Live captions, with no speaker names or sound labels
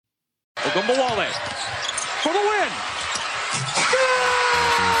Ogunbowale for the win. Good!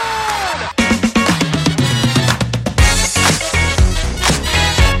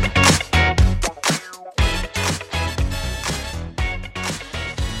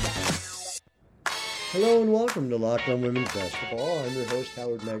 Hello and welcome to Locked On Women's Basketball. I'm your host,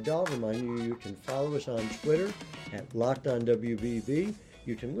 Howard Magdal. Remind you can follow us on Twitter at LockedOnWBB.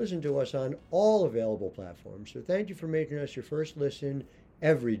 You can listen to us on all available platforms. So thank you for making us your first listen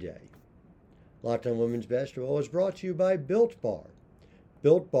every day. Locked On Women's Basketball is brought to you by Built Bar.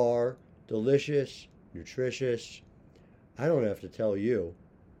 Built Bar, delicious, nutritious. I don't have to tell you.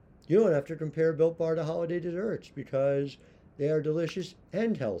 You don't have to compare Built Bar to holiday desserts because they are delicious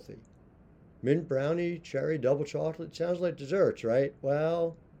and healthy. Mint brownie, cherry, double chocolate, sounds like desserts, right?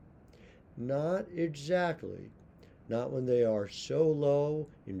 Well, not exactly. Not when they are so low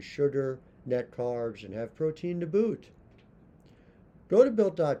in sugar, net carbs, and have protein to boot. Go to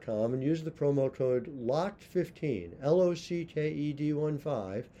Built.com and use the promo code LOCKED15,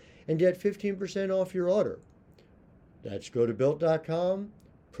 LOCKED15, and get 15% off your order. That's go to Built.com,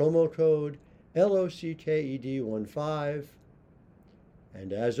 promo code LOCKED15,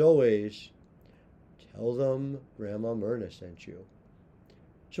 and as always, tell them Grandma Myrna sent you.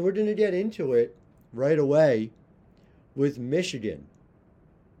 So we're going to get into it right away with Michigan.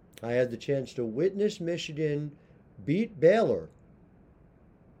 I had the chance to witness Michigan beat Baylor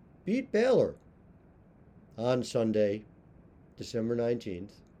on Sunday, December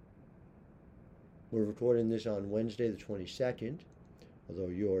 19th. We're recording this on Wednesday the 22nd, although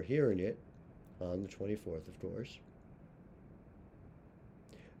you're hearing it on the 24th, of course.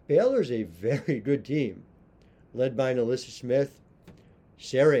 Baylor's a very good team, led by Alyssa Smith.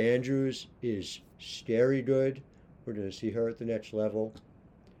 Sarah Andrews is scary good. We're going to see her at the next level.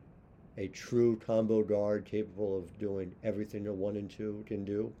 A true combo guard capable of doing everything a 1 and 2 can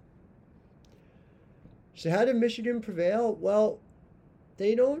do. So how did Michigan prevail? Well,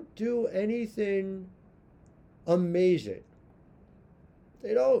 they don't do anything amazing.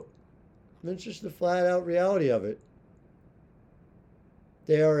 They don't. That's just the flat out reality of it.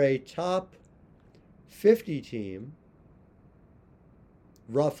 They are a top 50 team,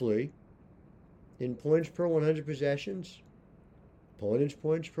 roughly, in points per 100 possessions, opponents'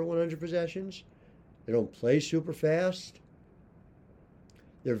 points per 100 possessions. They don't play super fast.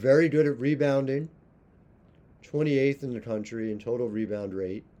 They're very good at rebounding, 28th in the country in total rebound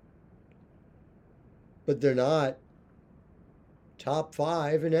rate. But they're not top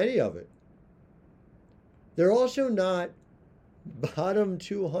 5 in any of it. They're also not bottom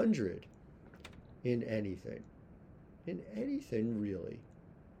 200 in anything. In anything, really.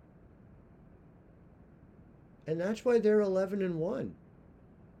 And that's why they're 11-1.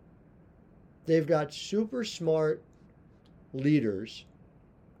 They've got super smart leaders.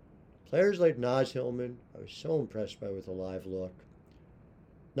 Players like Naz Hillman, I was so impressed by with a live look.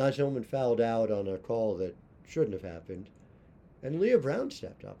 Naz Hillman fouled out on a call that shouldn't have happened. And Leah Brown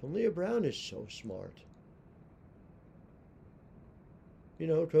stepped up. And Leah Brown is so smart. You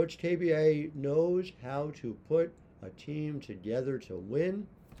know, Coach KBA knows how to put a team together to win.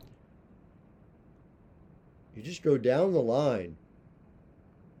 You just go down the line.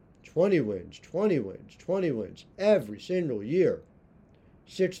 20 wins, 20 wins, 20 wins every single year.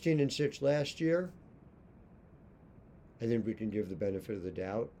 16-6 last year. I think we can give the benefit of the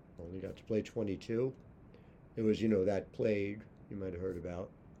doubt. Only got to play 22. It was, that plague you might have heard about.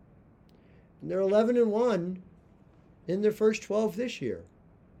 And they're 11-1 in their first 12 this year.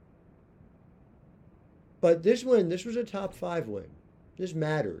 But this win, this was a top 5 win. This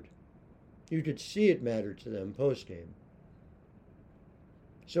mattered. You could see it mattered to them post-game.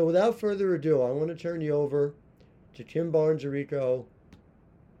 So without further ado, I want to turn you over to Kim Barnes-Arico,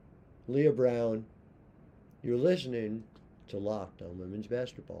 Leah Brown. You're listening to Locked On Women's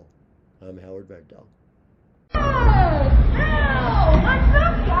Basketball. I'm Howard Magdal. What's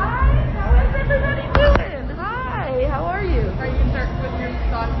up, guys? How is everybody doing? Hi, how are you? Are you start with your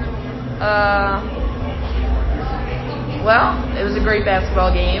thoughts on Well, it was a great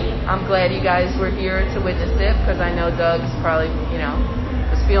basketball game. I'm glad you guys were here to witness it because I know Doug's probably,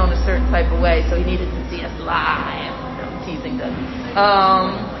 was feeling a certain type of way, so he needed to see us live. I'm teasing Doug.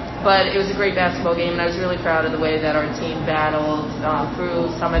 But it was a great basketball game, and I was really proud of the way that our team battled through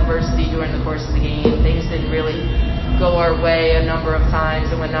some adversity during the course of the game. Things didn't really go our way a number of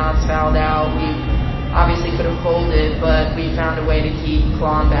times, and when Naz fouled out, we obviously could have folded, but we found a way to keep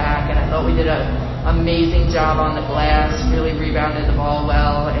clawing back, and I thought we did an amazing job on the glass, really rebounded the ball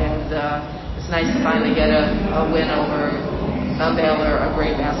well, and it's nice to finally get a win over Baylor, a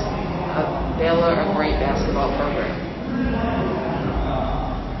great basketball program.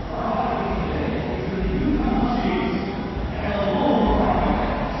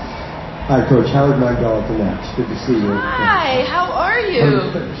 Hi, Coach. Howard Magdal at the Nets. Good to see you. Hi, how are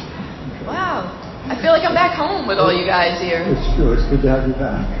you? Wow. I feel like I'm back home with all you guys here. It's true. It's good to have you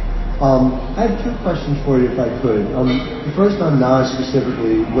back. I have two questions for you, if I could. The first on Naz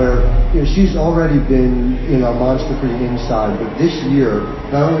specifically, where she's already been a monster for the inside, but this year,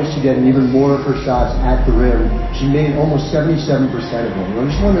 not only is she getting even more of her shots at the rim, she made almost 77% of them.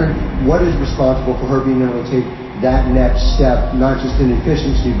 I'm just wondering what is responsible for her being able to take that next step, not just in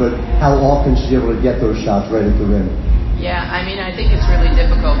efficiency, but how often she's able to get those shots right at the rim. Yeah, I mean, I think it's really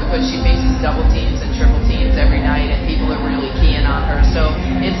difficult because she faces double teams and triple teams every night, and people are really keying on her. So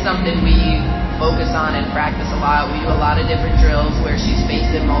it's something we focus on and practice a lot. We do a lot of different drills where she's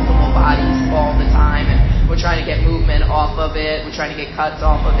facing multiple bodies all the time, and we're trying to get movement off of it. We're trying to get cuts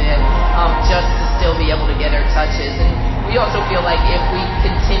off of it, just to still be able to get her touches. And we also feel like if we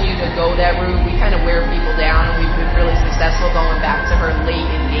continue to go that route, we kind of wear people down, and we've been really successful going back to her late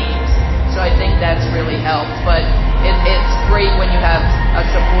in games. So I think that's really helped. But it's great when you have a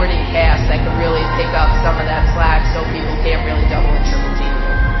supporting cast that can really pick up some of that slack so people can't really double and triple team you.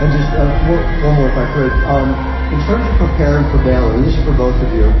 And just one more, if I could. In terms of preparing for Baylor, and this is for both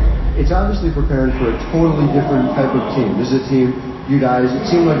of you, it's obviously preparing for a totally different type of team. This is a team, you guys, it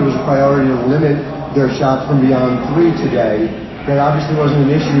seemed like it was a priority to limit their shots from beyond three today. That obviously wasn't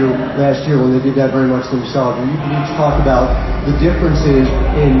an issue last year when they did that very much themselves. And you can each talk about the differences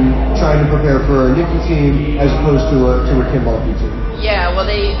in trying to prepare for a Nikki team as opposed to a Kim Mulkey team. Yeah, well,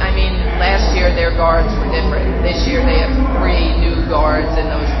 last year their guards were different. This year they have 3 new guards in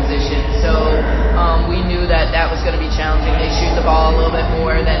those positions. So we knew that was going to be challenging. They shoot the ball a little bit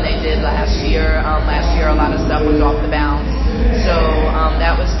more than they did last year. Last year a lot of stuff was off the bounce. So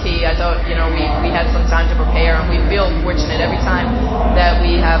that was key. I thought, we had some time to prepare, and we feel fortunate every time that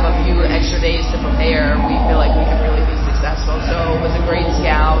we have a few extra days to prepare. We feel like we can really be successful. So it was a great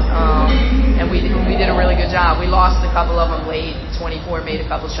scout, and we did a really good job. We lost a couple of them late. 24 made a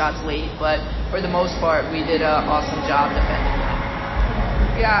couple shots late, but for the most part, we did an awesome job defending them.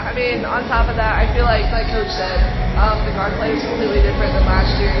 Yeah, I mean, on top of that, I feel like Coach said, the guard play was completely different than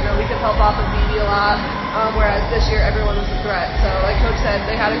last year. We could help off of BB a lot, whereas this year everyone was a threat. So, like Coach said,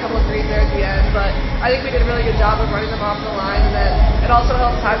 they had a couple of threes there at the end, but I think we did a really good job of running them off the line, and then it also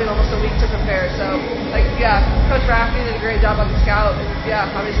helps having almost a week to prepare. So, Coach Rafferty did a great job on the scout, and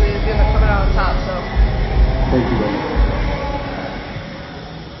obviously we ended up coming out on top. So, thank you, buddy.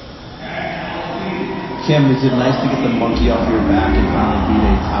 Kim, is it nice to get the monkey off your back and finally beat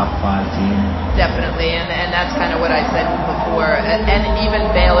a top 5 team? Definitely, and that's kind of what I said before. And even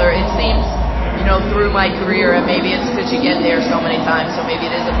Baylor, it seems, through my career, and maybe it's because you get there so many times, so maybe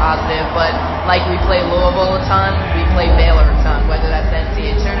it is a positive, but like we play Louisville a ton, we play Baylor a ton, whether that's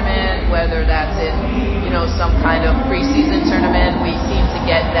NCAA tournament, whether that's in, some kind of preseason tournament, we seem to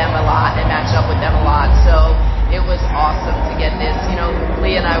get them a lot and match up with them a lot. So it was awesome to get this.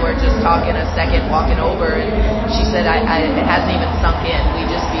 Leah and I were just talking a second walking over, and she said, it hasn't even sunk in. We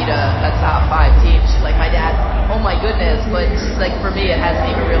just beat a top 5 team. She's like, my dad, oh my goodness, but she's like, for me, it hasn't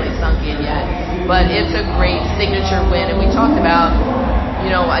even really sunk in yet. But it's a great signature win, and we talked about,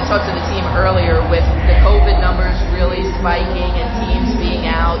 I talked to the team earlier with the COVID numbers really spiking and teams being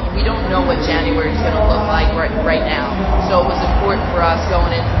out. We don't know what January is going to look like right now. So it was important for us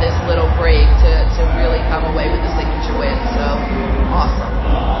going into this little break to really come away with the signature win. So awesome.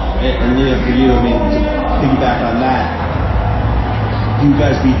 And Leah, for you, to piggyback on that, you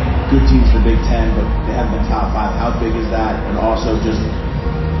guys beat good teams in the Big Ten, but they haven't been top 5. How big is that? And also just,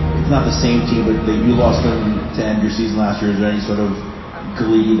 it's not the same team, but you lost them to end your season last year. Is there any sort of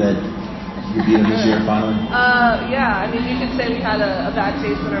glee that you beat them this year finally? Yeah, you could say we had a bad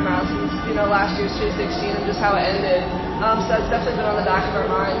taste in our mouths since, last year's 2016 and just how it ended. So that's definitely been on the back of our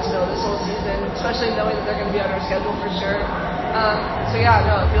minds, this whole season, especially knowing that they're going to be on our schedule for sure.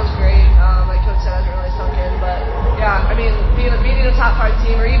 It feels great. Like Coach said, it hasn't really sunk in, but beating a top 5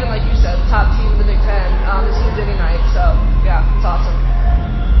 team, or even like you said, the top team in the Big Ten, is huge any night. So it's awesome.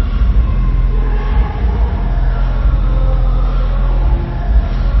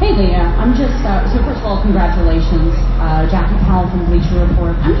 Hey Leah, I'm just, so first of all, congratulations, Jackie Powell from Bleacher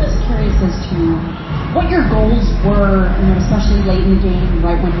Report. I'm just curious as to what your goals were, especially late in the game,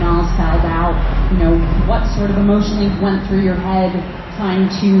 right when Naz fouled out, what sort of emotionally went through your head trying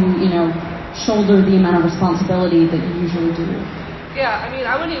to, shoulder the amount of responsibility that you usually do? Yeah,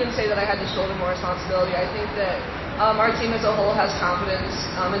 I wouldn't even say that I had to shoulder more responsibility. I think that our team as a whole has confidence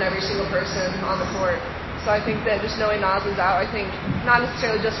in every single person on the court. So I think that just knowing Naz is out, I think not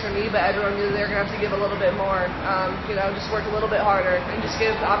necessarily just for me, but everyone knew they're going to have to give a little bit more, just work a little bit harder and just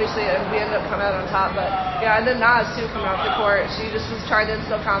give, obviously, we ended up coming out on top, but yeah, and then Naz too coming off the court, she just was trying to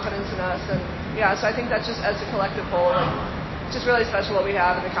instill confidence in us, and yeah, so I think that's just as a collective whole, it's just really special what we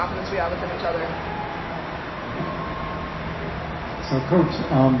have and the confidence we have within each other. So Coach,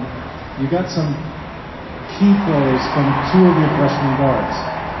 you got some key plays from two of your freshman guards,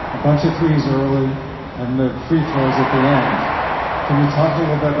 a bunch of threes early, and the free throws at the end. Can you talk a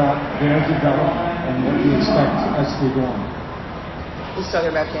little bit about their development and what you expect as we go on? He's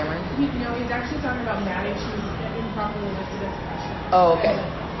talking about Cameron? No, he's actually talking about Maddie. She was improperly listed as a freshman. Oh, okay.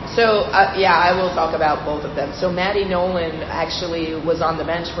 So, I will talk about both of them. So Maddie Nolan actually was on the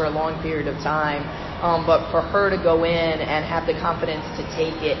bench for a long period of time. But for her to go in and have the confidence to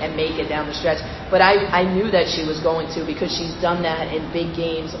take it and make it down the stretch. But I knew that she was going to, because she's done that in big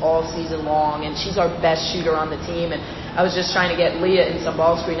games all season long, and she's our best shooter on the team. And I was just trying to get Leah in some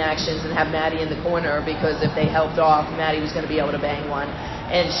ball screen actions and have Maddie in the corner, because if they helped off, Maddie was going to be able to bang one.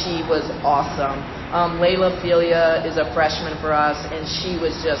 And she was awesome. Layla Felia is a freshman for us, and she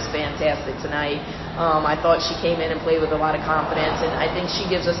was just fantastic tonight. I thought she came in and played with a lot of confidence, and I think she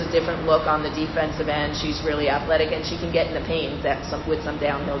gives us a different look on the defensive end. She's really athletic, and she can get in the paint with some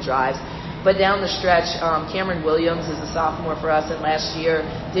downhill drives. But down the stretch, Cameron Williams is a sophomore for us, and last year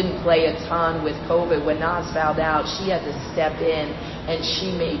didn't play a ton with COVID. When Naz fouled out, she had to step in, and she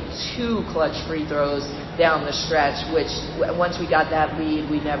made 2 clutch free throws down the stretch, which once we got that lead,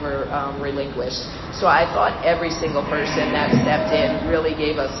 we never relinquished. So I thought every single person that stepped in really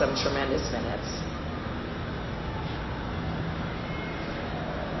gave us some tremendous minutes.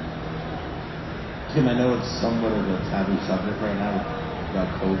 Kim, I know it's somewhat of a taboo subject right now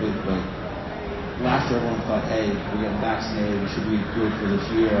about COVID, but last year everyone thought, hey, we're getting vaccinated, we should be good for this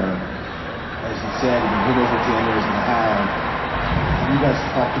year. As you said, who knows what January's going to have. You guys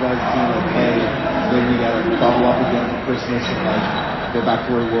talked about the team, like, hey, maybe we got to bubble up again for Christmas and go back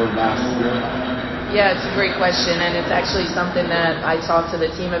to where we were last year? Yeah, it's a great question, and it's actually something that I talked to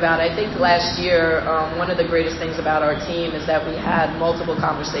the team about. I think last year, one of the greatest things about our team is that we had multiple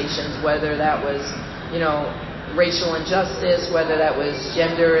conversations, whether that was, racial injustice, whether that was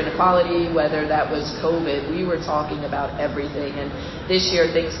gender inequality, whether that was COVID. We were talking about everything, and this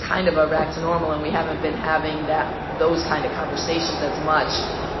year things kind of are back to normal, and we haven't been having those kind of conversations as much.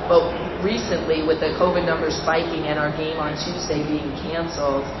 But recently, with the COVID numbers spiking and our game on Tuesday being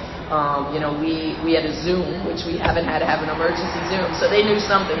canceled, we had a Zoom, which we haven't had to have an emergency Zoom. So they knew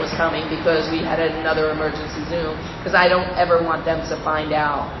something was coming because we had another emergency Zoom, because I don't ever want them to find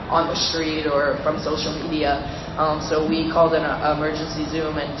out on the street or from social media. So we called an emergency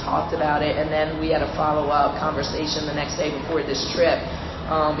Zoom and talked about it, and then we had a follow-up conversation the next day before this trip,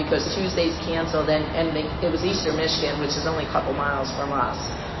 because Tuesday's canceled, and it was Eastern Michigan, which is only a couple miles from us.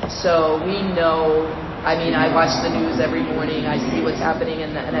 So we know, I watch the news every morning. I see what's happening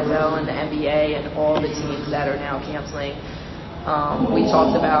in the NFL and the NBA and all the teams that are now canceling. We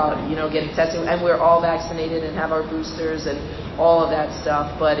talked about, getting tested, and we're all vaccinated and have our boosters and all of that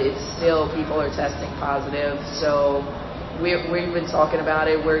stuff, but it's still, people are testing positive. So we've been talking about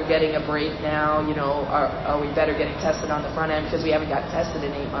it. We're getting a break now. Are we better getting tested on the front end, because we haven't got tested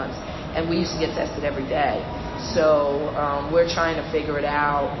in 8 months, and we used to get tested every day. So we're trying to figure it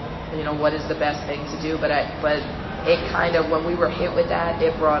out, what is the best thing to do. But it kind of, when we were hit with that,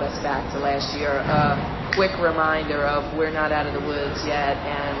 it brought us back to last year. Quick reminder of we're not out of the woods yet,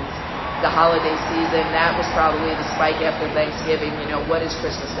 and the holiday season, that was probably the spike after Thanksgiving. What is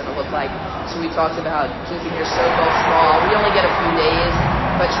Christmas going to look like? So we talked about keeping your circle small. We only get a few days,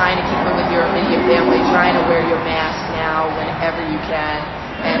 but trying to keep it with your immediate family, trying to wear your mask now whenever you can,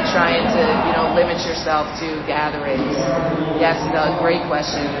 and trying to, limit yourself to gatherings. Yes, Doug, great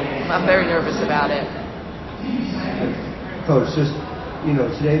question. I'm very nervous about it. Coach, just,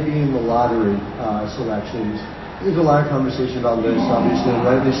 today being the lottery selections, there's a lot of conversation about lists, obviously, and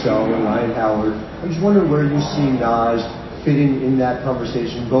rightly so, and Ryan Howard. I'm just wondering where you see Naz fitting in that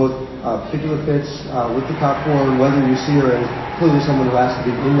conversation, both particular fits with the top 4, and whether you see her as clearly someone who has to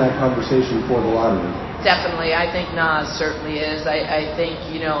be in that conversation for the lottery. Definitely. I think Naz certainly is. I think,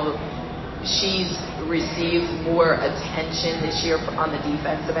 she's received more attention this year on the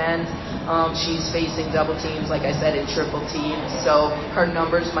defensive end. She's facing double teams, like I said, and triple teams. So her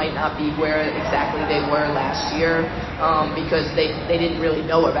numbers might not be where exactly they were last year, because they didn't really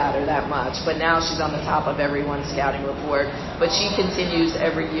know about her that much. But now she's on the top of everyone's scouting report. But she continues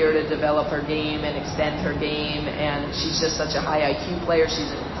every year to develop her game and extend her game. And she's just such a high IQ player.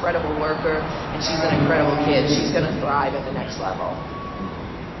 She's an incredible worker, and she's an incredible kid. She's going to thrive at the next level.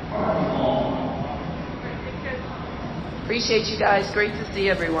 Appreciate you guys. Great to see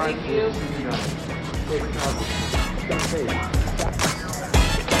everyone. Thank you. Stay safe.